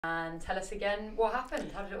And tell us again what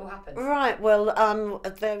happened. How did it all happen? Right, well,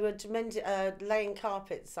 they were laying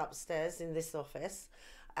carpets upstairs in this office,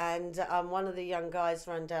 and one of the young guys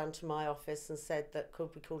ran down to my office and said that could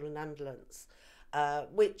we call an ambulance,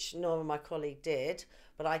 which Nora, my colleague, did,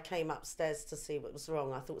 but I came upstairs to see what was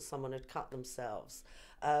wrong. I thought someone had cut themselves.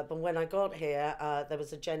 But when I got here, there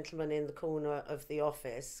was a gentleman in the corner of the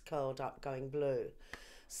office curled up going blue.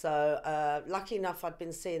 So lucky enough, I'd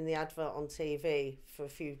been seeing the advert on TV for a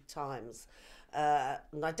few times.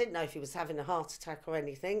 And I didn't know if he was having a heart attack or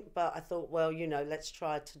anything, but I thought, well, you know, let's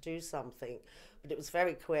try to do something. But it was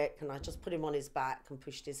very quick, and I just put him on his back and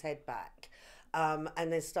pushed his head back. And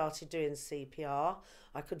then started doing CPR.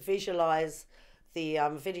 I could visualise the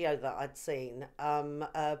video that I'd seen,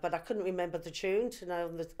 but I couldn't remember the tune to know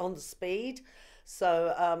on the speed.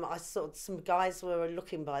 So I saw some guys were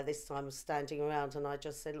looking by this time, was standing around, and I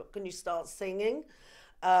just said, look, can you start singing?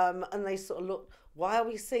 And they sort of looked, why are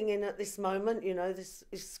we singing at this moment? You know, this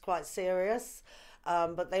is quite serious.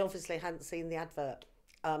 But they obviously hadn't seen the advert.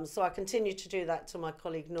 So I continued to do that till my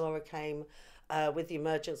colleague Nora came with the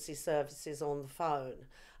emergency services on the phone.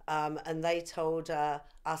 And they told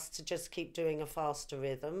us to just keep doing a faster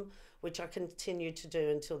rhythm, which I continued to do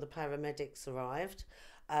until the paramedics arrived.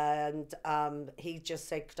 And he just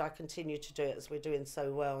said, could I continue to do it as we're doing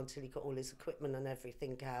so well, until he got all his equipment and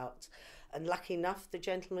everything out. And lucky enough, the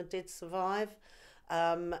gentleman did survive.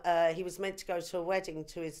 He was meant to go to a wedding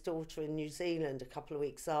to his daughter in New Zealand a couple of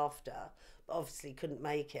weeks after, but obviously couldn't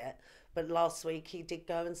make it. But last week he did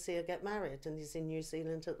go and see her get married, and he's in New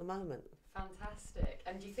Zealand at the moment. Fantastic.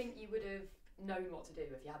 And do you think you would have known what to do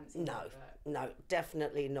if you hadn't seen No, it? no,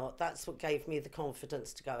 definitely not. That's what gave me the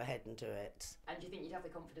confidence to go ahead and do it. And do you think you'd have the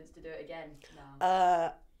confidence to do it again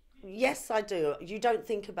now? Yes, I do. You don't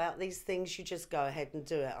think about these things, you just go ahead and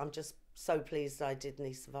do it. I'm just so pleased I did and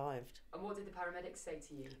he survived. And what did the paramedics say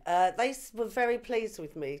to you? They were very pleased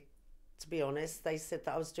with me, to be honest. They said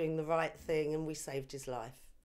that I was doing the right thing and we saved his life.